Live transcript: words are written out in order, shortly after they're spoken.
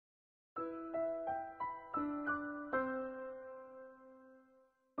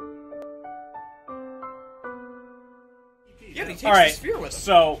Yeah, but he takes All right, the sphere with him.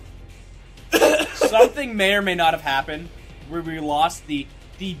 so something may or may not have happened where we lost the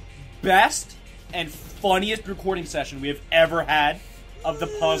best and funniest recording session we have ever had of the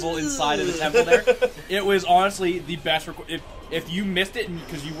puzzle inside of the temple there. It was honestly the best if you missed it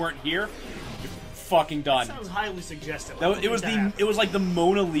because you weren't here, you're fucking done. That sounds highly suggestive. It was like the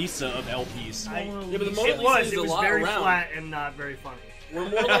Mona Lisa of LPs. Yeah, but the Mona Lisa is it a was lot very around. flat and not very funny. We're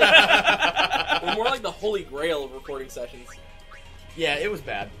more like the Holy Grail of recording sessions. Yeah, it was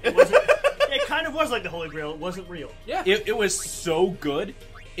bad. It kind of was like the Holy Grail. It wasn't real. Yeah. It was so good,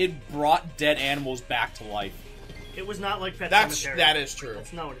 it brought dead animals back to life. It was not like Pet Sematary. That is true.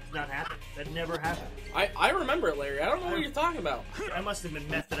 No, it did not happen. That never happened. I remember it, Larry. I don't know what you're talking about. I must have been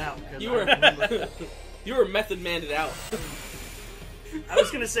methed out. Because You I were remember. you were method manned out. I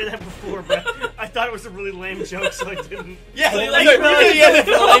was going to say that before, but I thought it was a really lame joke, so I didn't. Yeah, Thanks, we really ended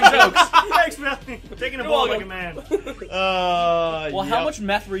for the lame jokes. Thanks, man. Taking a ball like a man. Well, how much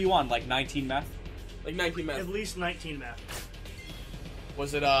meth were you on? Like 19 meth? Like 19 At meth. least 19 meth.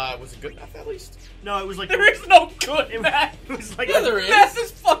 Was it good enough at least? No, it was like There is no good meth. It was like Yeah, there is. Meth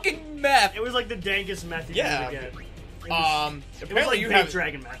is fucking meth. It was like the dankest meth you Yeah. could get. It was Apparently like you big have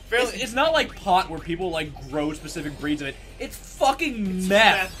dragon meth. It's not like pot where people like grow specific breeds of it. It's fucking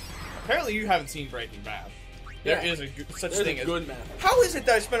meth. Apparently you haven't seen Breaking Bad. There Yeah. is such There's thing a as good meth. How is it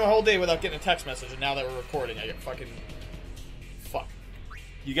that I spent a whole day without getting a text message, and now that we're recording, I get fucking fuck.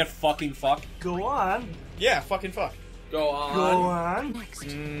 You get fucking fuck. Go on. Yeah, fucking fuck. Go on. Go on.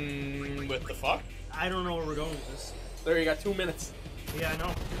 With the fuck? I don't know where we're going with this. There, you got 2 minutes. Yeah, I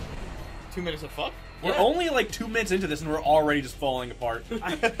know. 2 minutes of fuck? We're only like 2 minutes into this and we're already just falling apart.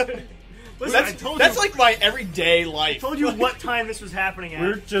 Listen, I told That's you. like my everyday life. I told you what time this was happening at.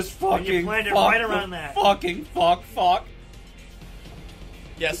 We're just And you fucking planned it fuck right the around that. fucking fuck.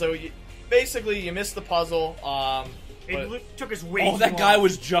 Yeah, so basically you missed the puzzle. It took us way Oh, too that guy long.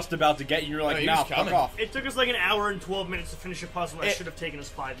 was just about to get you. You're No, like, he nah, was fuck coming. off. It took us like an hour and 12 minutes to finish a puzzle that It- should have taken us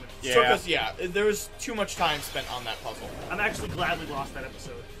 5 minutes. Yeah. There was too much time spent on that puzzle. I'm actually glad we lost that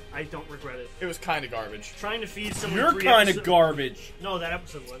episode. I don't regret it. It was kind of garbage. Trying to feed someone You're 3 kind of episodes- garbage. No, that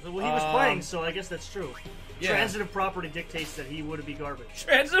episode was. Well, he was playing, so I guess that's true. Yeah. Transitive property dictates that he would be garbage.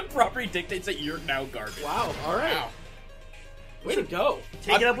 Transitive property dictates that you're now garbage. Wow. All right. Wow. Way to go.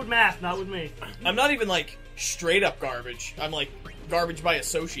 Take it up with math, not with me. I'm not even like straight up garbage. I'm like garbage by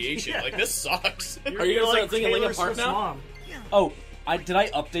association. Yeah. Like this sucks. Are you gonna start singing Taylor Linkin Park Swift's now? mom. Oh, did I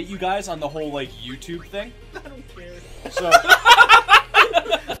update you guys on the whole like YouTube thing? I don't care. So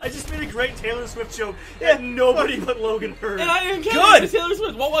I just made a great Taylor Swift joke that nobody but Logan heard. And I didn't get Good. it. Taylor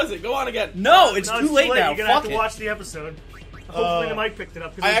Swift. What was it? Go on again. no, it's No, too late now. You're gonna have Fuck to it. watch the episode. Hopefully the mic picked it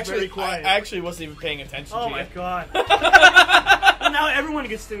up because it was very quiet. I actually wasn't even paying attention Oh to my it. god. Well, now everyone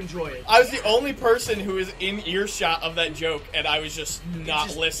gets to enjoy it. I was the only person who was in earshot of that joke, and I was just not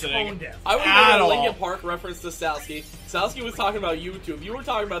Just listening. tone deaf. I would At make a all. Linkin Park reference to Salsky. Salsky was talking about YouTube. You were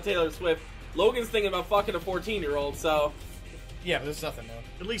talking about Taylor Swift. Logan's thinking about fucking a 14-year-old, so... Yeah, but there's nothing new.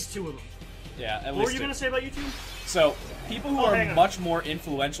 At least 2 of them. Yeah, at What least were you two. going to say about YouTube? So people who Oh, are hang on. much more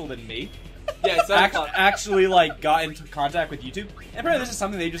influential than me Yeah, it's 7 o'clock. actually like got into contact with YouTube. And apparently this is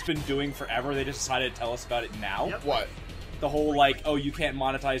something they've just been doing forever. They just decided to tell us about it now. Yep. What? The whole like, oh, you can't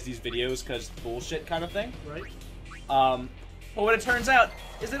monetize these videos because bullshit kind of thing. Right? But what it turns out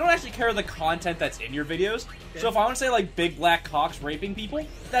is they don't actually care the content that's in your videos. So if I want to say like big black cocks raping people,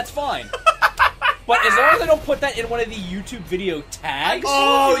 that's fine. But as long as I don't put that in one of the YouTube video tags,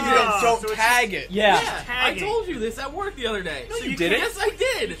 Oh, you Yeah, don't so it's tag it. yeah. I tagging. told you this at work the other day. No, you didn't? Yes, I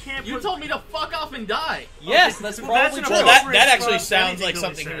did. can't You put- told me to fuck off and die. Yes, that's Well, probably an true. Well, that appropriate actually response to sounds anything like Billy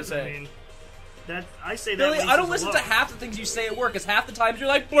something he would says. say. I mean, I say that. Billy, when he I don't says listen to hello. half the things you say at work, because half the times you're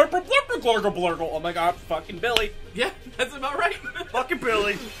like, blurp, blurp, blurp, blurgle, blurgle. Oh my god, fucking Billy. Yeah, that's about right. Fucking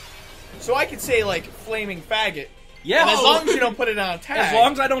Billy. So I could say like flaming faggot. Yeah, And as long as you don't put it on a tag. as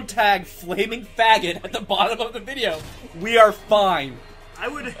long as I don't tag flaming faggot at the bottom of the video, we are fine. I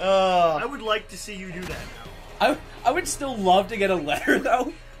would like to see you do that now. I would still love to get a letter,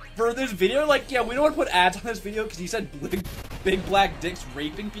 though, for this video. Like, yeah, we don't want to put ads on this video because you said big black dicks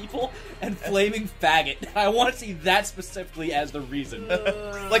raping people and flaming faggot. I want to see that specifically as the reason.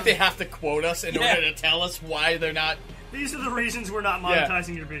 like they have to quote us in Yeah. order to tell us why they're not. These are the reasons we're not Yeah.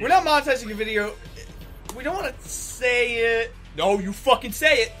 monetizing your video. We're not monetizing your video. We don't want to say it. No, you fucking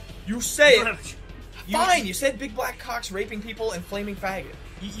say it. You say You don't it. have to- Fine, you said big black cocks raping people and flaming faggot.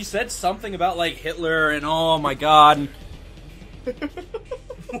 You said something about, like, Hitler and oh my god. And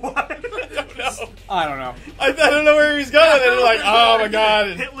What? I don't know. I don't know. I don't know where he's going. And they're like, oh my god.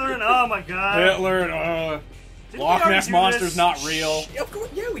 And, Hitler and oh my god. Hitler and Didn't we Loch already Ness do Monster's this? not real. yeah, of course,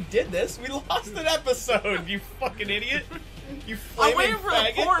 yeah, we did this. We lost an episode, you fucking idiot. You I'm flaming waiting for the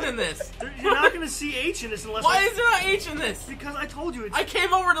faggot. porn in this. You're not gonna see H in this unless Why is there not H in this? because I told you it's... I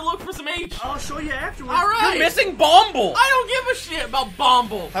came over to look for some H. I'll show you afterwards. All right. You're missing Bomble. I don't give a shit about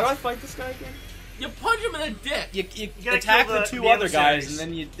Bomble. How do I fight this guy again? You punch him in the dick. You gotta attack kill the the two other guys, emissaries.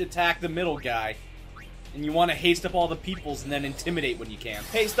 and then you attack the middle guy. And you want to haste up all the peoples and then intimidate when you can.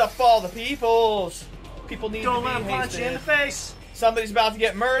 Haste up all the peoples. People need Don't to let be him punch you in the hasted. face. Somebody's about to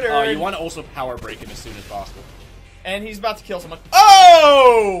get murdered. Oh, you want to also power break him as soon as possible. And he's about to kill someone.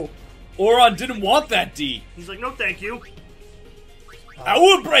 Oh! Oron didn't want that D. He's like, no, thank you.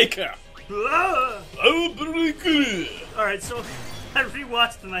 Power breaker. Ah! Power breaker. All right, so I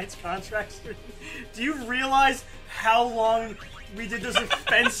rewatched tonight's contract stream. Do you realize how long we did those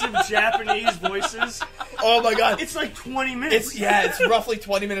offensive Japanese voices? Oh my god. It's like 20 minutes. It's roughly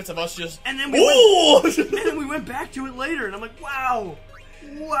 20 minutes of us just... And then we Ooh! went, and then we went back to it later, and I'm like, wow.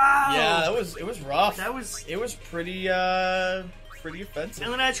 Yeah, it was rough. That was... It was pretty offensive.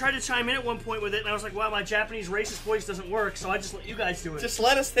 And then I tried to chime in at one point with it, and I was like, wow, my Japanese racist voice doesn't work, so I just let you guys do it. Just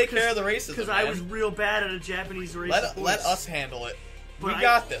let us take care of the racism, Because man. I was real bad at a Japanese racist voice. Let us handle it. But We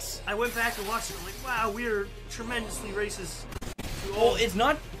got this. I went back and watched it, and I'm like, wow, we're tremendously racist. Well, it's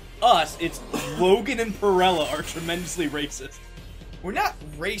not us. It's Logan and Perella are tremendously racist. We're not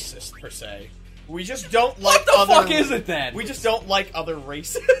racist, per se. We just don't like What the other... fuck is it then? We just don't like other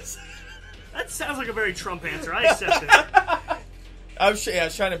races. That sounds like a very Trump answer. I accept it. I was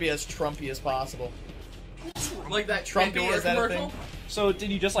trying to be as Trumpy as possible. Like that Trumpy, Pandora is that a commercial? thing? So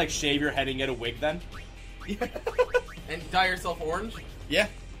did you just like shave your head and get a wig then? And dye yourself orange? Yeah.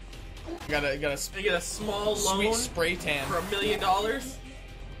 Got a And get a small sweet loan spray tan. for $1 million? What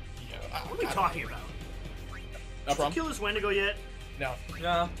are we talking about? Trump? Kill this Wendigo yet? No.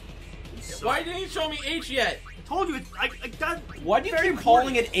 No. Why didn't you show me H yet? I told you, I got... Why do you very keep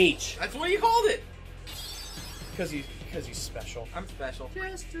calling it H? That's what you called it. Because he's special. I'm special.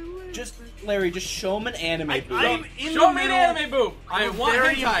 Just Larry, just show him an anime I'm boob. in Show the me an middle anime boob. I of a want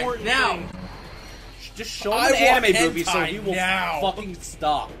very hentai important now. thing. Just show him I an want anime boobie so hentai he will now. fucking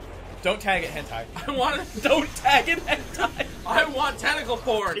stop. Don't tag it hentai. I want. Don't tag it hentai. I want tentacle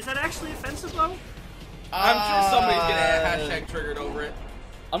porn. Is that actually offensive, though? I'm sure somebody's gonna hashtag triggered over it.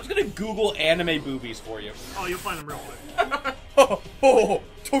 I'm just gonna Google anime boobies for you. Oh, you'll find them real quick. Oh,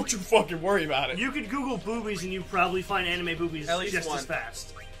 don't you fucking worry about it. You could Google boobies and you probably find anime boobies At least just one. as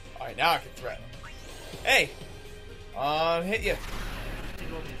fast. Alright, now I can threaten. Hey! Hit you.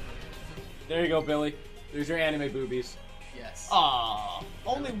 There you go, Billy. There's your anime boobies. Yes. Aw,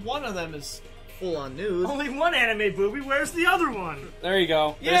 only one of them is full on nude. Only one anime boobie, where's the other one? There you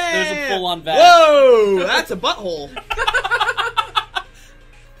go. There's a full-on vat. Whoa! That's a butthole.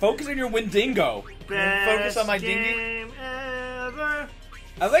 Focus on your Wendigo. Best on my dinghy? game ever.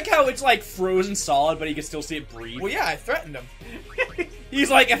 I like how it's like frozen solid, but he can still see it breathe. Well, yeah, I threatened him. He's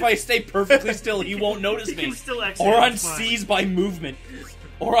like, if I stay perfectly still, he won't notice He me. can still exhale, Oron it's fine. sees by movement.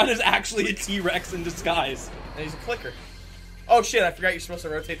 Oron is actually a T-Rex in disguise. And he's a clicker. Oh shit, I forgot you're supposed to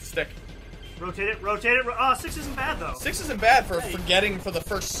rotate the stick. Rotate it, rotate it. Oh, 6 isn't bad, though. 6 isn't bad for forgetting for the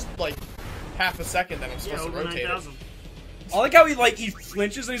first, like, half a second that I'm Yeah, supposed to over rotate 9,000. I like how he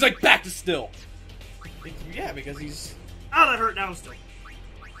flinches and he's like, back to still. it. Yeah, because he's Oh, that hurt. Now I'm still.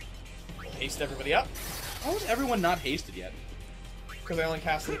 haste everybody up. How is everyone not hasted yet? Because I only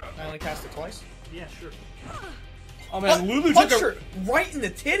cast it twice. Yeah, sure. Oh man, Lulu Punch took her right in the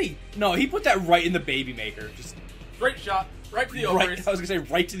titty. No, he put that right in the baby maker. Just Great shot. Right to the right, ovaries. I was gonna say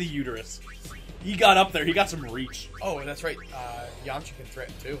right to the uterus. He got up there. He got some reach. Oh, that's right. Yamcha can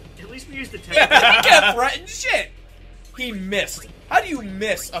threaten too. At least we used the he tech. can't threaten shit. He missed. How do you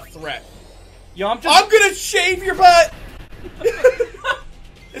miss a threat? Yo, I'm I'm gonna shave your butt.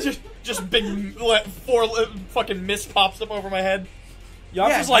 It's just big fucking mist pops up over my head.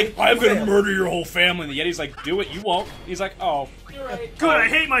 Yamcha's Yeah, like, I'm gonna fail. murder your whole family. And the Yeti's like, do it, you won't. He's like, oh. You're right. Good, I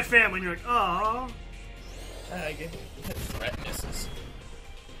hate my family. And you're like, oh. I get threat misses.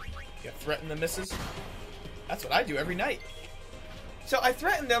 You threaten the misses. That's what I do every night. So I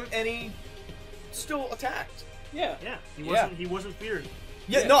threatened him, and he still attacked. Yeah. Yeah, Yeah. he wasn't feared.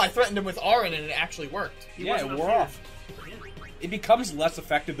 Yeah, no, I threatened him with Aaron, and it actually worked. He Yeah, wasn't it wore afeared. off. Yeah. It becomes less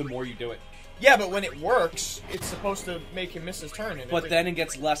effective the more you do it. Yeah, but when it works, it's supposed to make him miss his turn. And But then it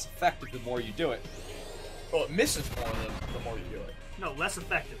gets less effective the more you do it. well, it misses more the more you do it. No, less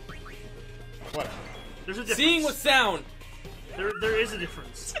effective. Whatever. There's a difference. Seeing with sound. There is a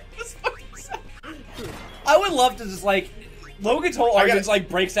difference. I would love to just like Logan's whole argument like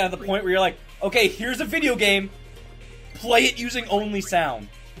breaks down to the point where you're like, okay, here's a video game, play it using only sound,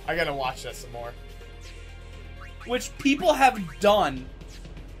 I gotta watch that some more. which people have done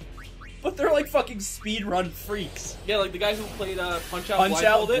But they're like fucking speedrun freaks. Yeah, like the guys who played Punch Out Punch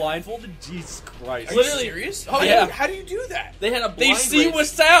out Blindfolded. blindfolded? Jesus Christ. Are Literally- you serious? Oh, Yeah. How do you do that? They had a blind They see race. with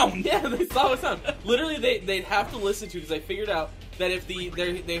sound! Yeah, they saw what sound. Literally, they'd have to listen to because they figured out that if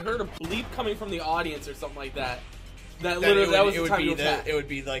they heard a bleep coming from the audience or something like that, that literally that was the time to attack. It would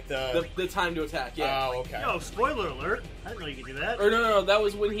be like the The time to attack. Yeah. Oh, okay. Yo, spoiler alert. I didn't know you could do that. Or no, that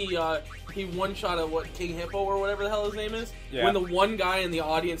was when he one shot at what King Hippo or whatever the hell his name is. Yeah. When the one guy in the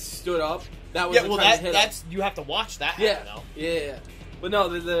audience stood up, that was Yeah, the well, time to hit that's you have to watch that. him. happen, though. Yeah. But no,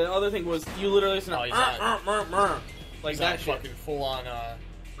 the other thing was you literally listen to Oh, he's not- like He's that not shit. fucking full on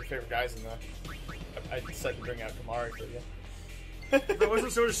your favorite guys in the. I decided to bring out Kamari for you. If I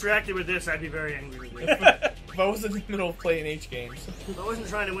wasn't so distracted with this, I'd be very angry with you. If I was in the middle of playing H games. If I wasn't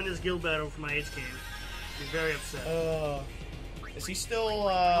trying to win this guild battle for my H game, I'd be very upset. Is he still?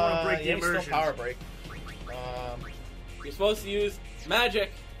 wanna break the yeah, he's still immersion. power break. You're supposed to use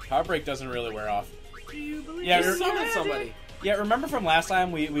magic. Power break doesn't really wear off. Do you believe Yeah, in Just summon magic? somebody. Yeah, remember from last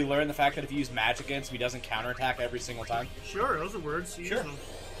time we learned the fact that if you use magic against him, he doesn't counterattack every single time? Sure, those are words. You Sure. use them.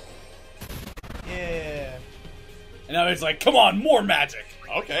 Yeah. And now it's like, come on, more magic!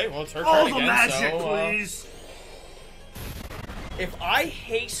 Okay, well it's her All turn the again. magic, so, please. If I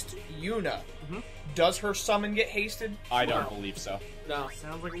haste Yuna, Mhm. does her summon get hasted? I don't believe so. No.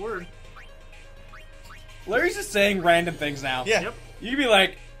 Sounds like a word. Larry's just saying random things now. Yeah. Yep. You could be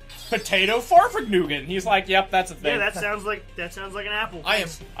like, potato farfignugan. He's like, yep, that's a thing. Yeah, that sounds like an apple. I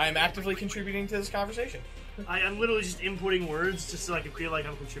am actively contributing to this conversation. I'm literally just inputting words just so I can feel like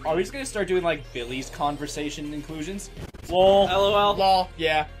I'm contributing. Are we just gonna start doing like Billy's conversation inclusions? Lol. LOL. Lol.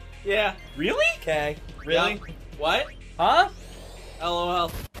 Yeah. Yeah. Really? Okay. Really? Yep. What? Huh?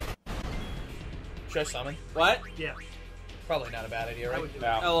 LOL. Should I summon? What? Yeah. Probably not a bad idea, I right? would do it.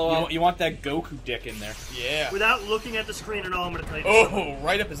 No. LOL. You want that Goku dick in there. Yeah. Without looking at the screen at all, I'm gonna tell you. to Oh,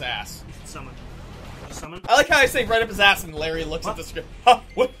 right up his ass. Summon. Summon. I like how I say right up his ass and Larry looks at the screen. Huh?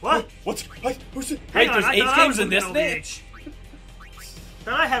 What? What? What's? What? Who's it? Hang Wait, on, there's I H thought I games was in this looking at all the thing? H.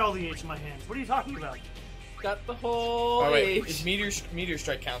 Thought I had all the H in my hands. What are you talking about? Got the whole Oh wait, H. is meteor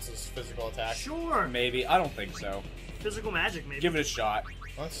strike counts as physical attack? Sure. Maybe. I don't think so. Physical magic, maybe. Give it a shot.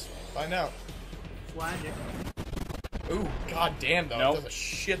 Let's find out. Magic. Ooh, god damn though, Nope. it does a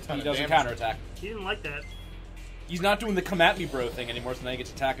shit ton He of doesn't damage. counterattack. He didn't like that. He's not doing the come at me bro thing anymore, so now he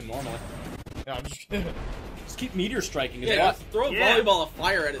gets attacking normally. No, I'm just Just keep meteor striking his Yeah, butt. just throw a Yeah. volleyball of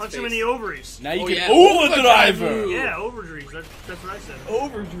fire at his Punch face. him in the ovaries. Now you Oh, can yeah. overdriver! Yeah, overdreams. That's what I said.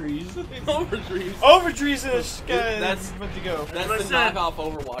 Overdrees. Overdrews. Overdrees is That's- good to go. That's what I the said. knockoff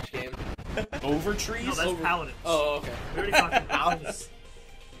Overwatch game. Overtrees? No, that's paladins. Oh, okay. We already talked about paladins.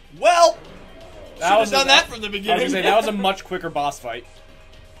 Well, That should have was done that from the I was beginning. gonna say, that was a much quicker boss fight.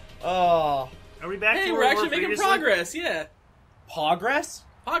 Oh, Are we back Hey, to we're where we actually were making previously? progress. Yeah, Progress?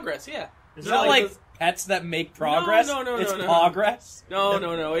 progress. Yeah. Is Is that that like those- pets that make progress? no, It's no. progress? No.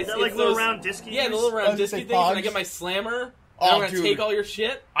 Is It's, that like it's little those, round disky? Yeah, the things? little I round was disky gonna say things. And I pogs. get my slammer. And Oh, I'm gonna dude. take all your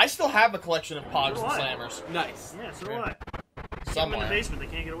shit. I still have a collection of pogs and do I. slammers Nice. Yeah, so do I. I'm in the somewhere. basement. They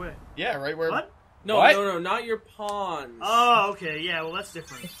can't get away. Yeah, right where. What? No, What? no, not your pawns. Oh, okay. Yeah, well, that's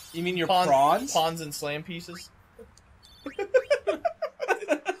different. You mean your Pawns, prawns? pawns and slam pieces.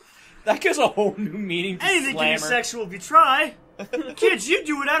 That gives a whole new meaning to Anything can be slammer. sexual if you try. Kids, you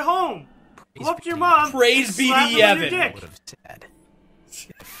do it at home. Go up to your mom. Praise and be slap to her on your Yevon. dick. would have said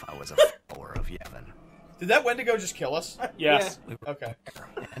if I was a follower of Yevon. Did that Wendigo just kill us? Yes. We were Okay.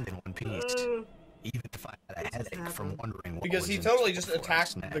 there and in one piece. Even if I had a headache from wondering what Because was he in totally store just for us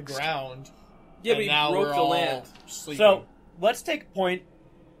attacked next. the ground. Yeah, and but he now broke we're the all land. sleeping. So, let's take a point.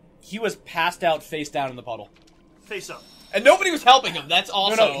 He was passed out face down in the puddle. Face up. And nobody was helping him. That's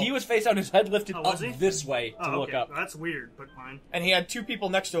also. No, he was face down, his head lifted Oh, up was he? this way to Oh, look okay. up. Well, that's weird, but fine. And he had two people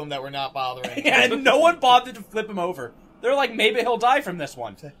next to him that were not bothering. And no one bothered to flip him over. They're like, maybe he'll die from this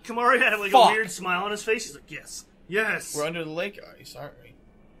one. Kamari had like Fuck. a weird smile on his face. He's like, yes. Yes. We're under the lake ice, aren't we?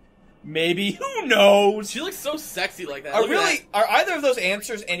 Maybe, who knows? She looks so sexy like that. Are Look at really? Are either of those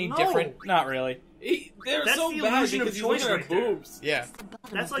answers any No. different? Not really. that. They're That's so the bad illusion of because he's choice looking at right there. boobs. Yeah.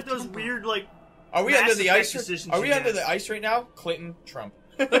 That's like those weird, like, Are we Mass under the Effect ice? decisions Are we she under has. the ice right now? Clinton, Trump.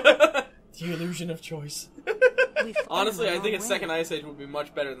 The illusion of choice. Honestly, I think a second Ice Age would be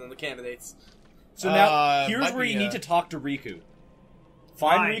much better than the candidates. So now, here's might where be, you need to talk to Riku.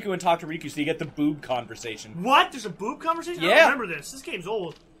 Find Why? Riku and talk to Riku so you get the boob conversation. what? There's a boob conversation? I Yeah. don't remember this. This game's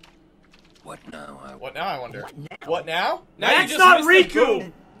old. What now? What now? I wonder. What now? Now you That's just not missed the Riku!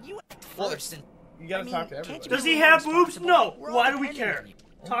 boob. You Well, first. And You gotta talk to can't everybody. you Does be he more have boobs? responsible? No. We're all Why do we dependent care? on you.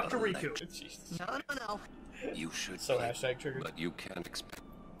 Talk to Riku. Jesus. No. You should. So play, hashtag triggered. but you can't expect.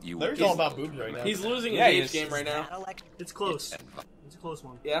 You. Larry's will all about be boobs right now. He's losing Yeah, his he H is. game right now. That election It's close. It's a close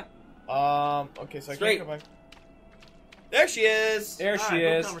one. Yeah? Okay, so I Straight. can't go back. There she is! There she Alright,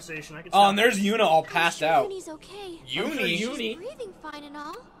 is. conversation. I can Oh, and stop. there's Yuna all passed out. Uni's okay. Uni? She's Uni. breathing fine and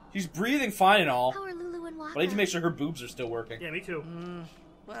all. She's breathing fine and all. How are Lulu and Waka? But I need to make sure her boobs are still working. Yeah, me too.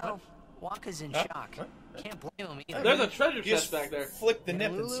 Well, Waka's in Huh? shock. What? Can't blame him either. There's a treasure You chest just back there. flick the And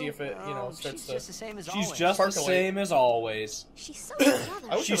nip and Lulu? see if it, you know, Oh, starts she's to... just the same as She's always. just the Percolate. same as always. She's so together.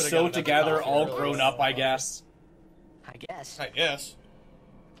 I wish I She's would've so gotten that together, coffee all earlier. grown up, I guess. I guess. I guess.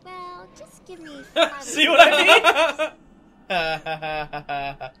 Well, just give me. See what I mean?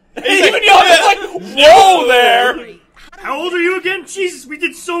 He's Even like, Yona's like, whoa there! How old are you again? Jesus, we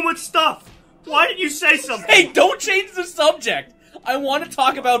did so much stuff. Why didn't you say something? Hey, don't change the subject! I want to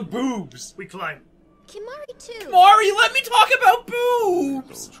talk about boobs. We climb. Kimari too. Mari, let me talk about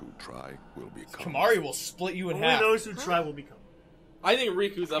boobs! Those who try will become. Kamari will split you in Only half. those who try will become. I think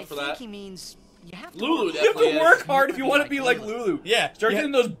Riku's up I for think that. he means you have to Lulu work You have definitely to is. work hard if you want to be like Lulu. Yeah. Start you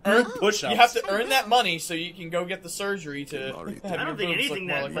getting those boob Oh. push-ups. You have to earn that money so you can go get the surgery to Kamari. have I your don't think boobs look anything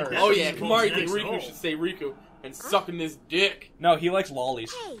more that- like hers. that- Oh yeah, That's Kamari nice thinks at Riku all. should say Riku and sucking his dick. No, he likes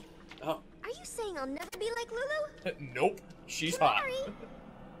lollies. Hey, Oh. are you saying I'll never be like Lulu? Nope. She's hot. Kimari.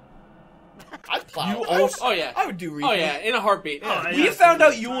 I'd plow. You I would- also- Oh yeah. I would do Riku. Oh yeah, in a heartbeat. Oh, We yeah. found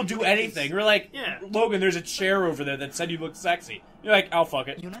out you will do anything. We're like, Yeah. Logan, there's a chair over there that said you look sexy. You're like, I'll fuck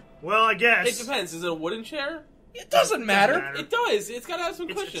it. Yuna? Well, I guess. It depends. Is it a wooden chair? It doesn't matter. It does. It's gotta have some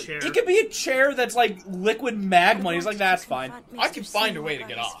It's a cushion. chair. It could be a chair that's like liquid magma. He's like, that's fine. I can find a way to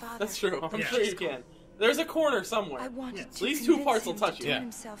get off. That's true. I'm Yeah. sure you can. There's a corner somewhere. I wanted Yeah. to At least two convince parts will him touch to you. turn Yeah.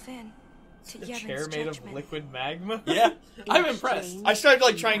 himself in to A Yevon's chair made of judgment. liquid magma. Yeah. I'm impressed. I started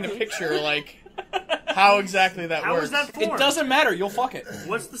like trying to picture like how exactly that How works. is that formed? It doesn't matter. You'll fuck it.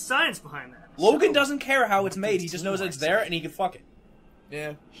 What's the science behind that? Logan doesn't care how it's made. He just knows it's there and he can fuck it.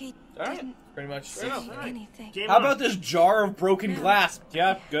 Yeah, He Alright. didn't pretty much. say enough, alright. anything. Game How on. about this jar of broken glass?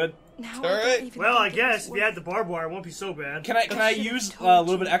 Yeah, good. Now All I don't right. even Well, I think it was guess if you had the barbed wire, it won't be so bad. Can I use a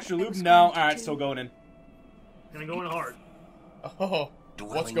little bit extra lube? No. All right, still going in. Gonna go in hard. Oh,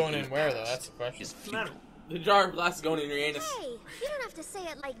 what's going in where though? That's the question. Is What's the matter? The jar of glass is going in your anus. Hey, you don't have to say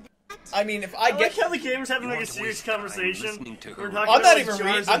it like that. I mean, if I I like get, how the gamer's having like a want to serious waste time conversation. listening to her. We're talking I'm not about even like,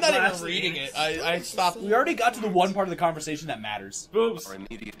 reading. jars I'm of not glass even and reading ants. it. I stopped. We already got to the one part of the conversation that matters. Boobs. Our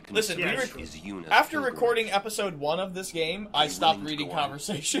immediate Listen, concern we rec- is Yuna's After pilgrimage. recording episode 1 of this game, I stopped willing to reading go on?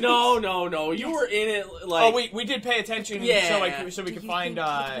 conversations. No, no, no. You were in it like. Oh, we did pay attention. Yeah. So we Do could you find think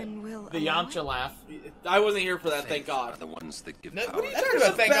Caitlin will the allow Yamcha laugh. I wasn't here for that. Thank Faith are God. the ones that give No, power. what are you That's talking the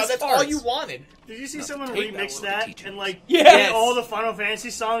about? Thank God. best That's all parts. you wanted. Did you see Not someone take that remix one that teaching. and like Yes. get all the Final Fantasy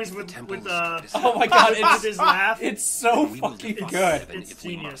songs with Temples Oh my god, with it's his laugh? it's so We will fucking defy good. heaven It's if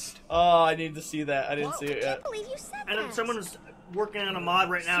we genius. must. Oh, I need to see that. I didn't see it I yet. can't believe you said And that. then someone is working on a mod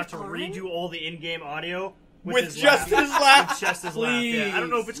right now to Safari? redo all the in-game audio With his just laugh. his laugh. With just his laugh. Yeah. I don't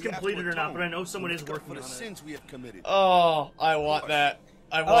know if it's Please. completed or not, but I know someone is working on it. sins we have committed. Oh, I want that.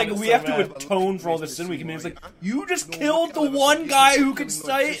 I want Like it we so have to bad. atone for all the sin we commit. It's like you just killed the one guy who could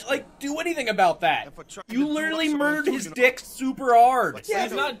say like do anything about that. You literally murdered his dick super hard. Yeah,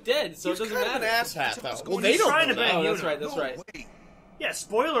 He's not dead, so it He's doesn't kind of an matter. asshat though. Well, Well, they he's don't trying know to that. bang Oh, that's Yuna. right. That's right. Yeah,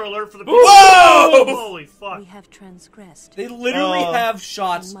 spoiler alert for the Whoa! Holy fuck. We have transgressed. They literally Oh. have We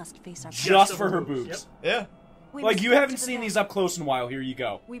shots must face our just of for her her boobs. boobs. Yeah. We Like must you get haven't to the seen bed. these up close in a while. Here you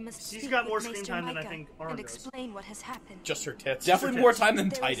go. We must She's speak got with more Maester screen time than I Micah think Arm and does. explain what has happened. Just her tits. Definitely her more tits. time than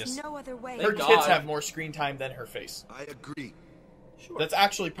There Titus. is no other way. Her Thank tits God. have more screen time than her face. I agree. Sure. That's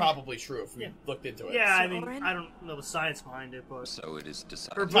actually probably true if we Yeah. looked into it. Yeah, I So, mean, Oren? I don't know the science behind it, but So it is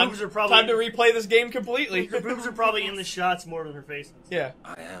decided. her Time, boobs are probably time to replay this game completely. her boobs are probably in the shots more than her face is. Yeah,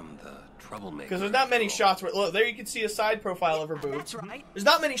 I am the troublemaker. because there's not many after shots where look there you can see a side profile of her boobs. That's right. There's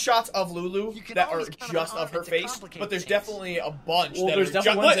not many shots of Lulu You can that are always count just on of her Armin to face, complicate but there's things. definitely a bunch. Well, that there's are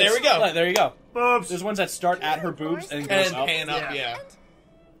definitely ju- ones look, there we that- go. Look, there you go. Boobs. There's ones that start at her boobs and goes And up. pan up, Yeah. yeah.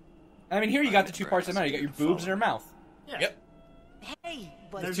 I mean, here you got the two parts that matter. You got your boobs and her mouth. Yeah. Yep. Hey,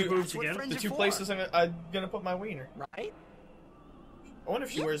 but There's your boobs that's what again. friends The are two for, places I'm gonna put my wiener. right? I wonder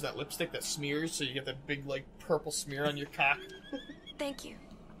if she wears that lipstick that smears, so you get that big like purple smear on your cock, Thank you.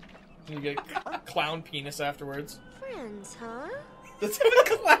 and you get a clown penis afterwards. Friends, huh? That's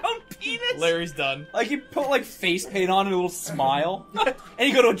Clown penis. Larry's done. Like you put like face paint on and a little smile, and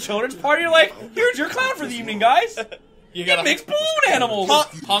you go to a children's party. You're like, here's your clown for the evening, guys. You It gotta makes balloon animals.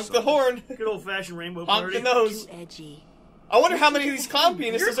 honk the horn, Good old fashioned rainbow honk party. the nose. Too edgy. I wonder how many of these clown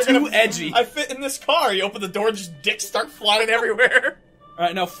penises You're are gonna too edgy. I fit in this car. You open the door, just dicks start flying everywhere. All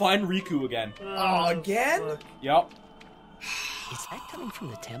right, now find Riku again. Oh, again? fuck. Yup. Is that coming from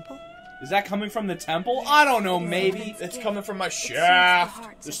the temple? Is that coming from the temple? I don't know. Maybe. It's coming from my It serves the shaft.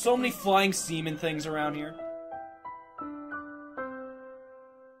 hearts There's of so the many dead. flying semen things around here.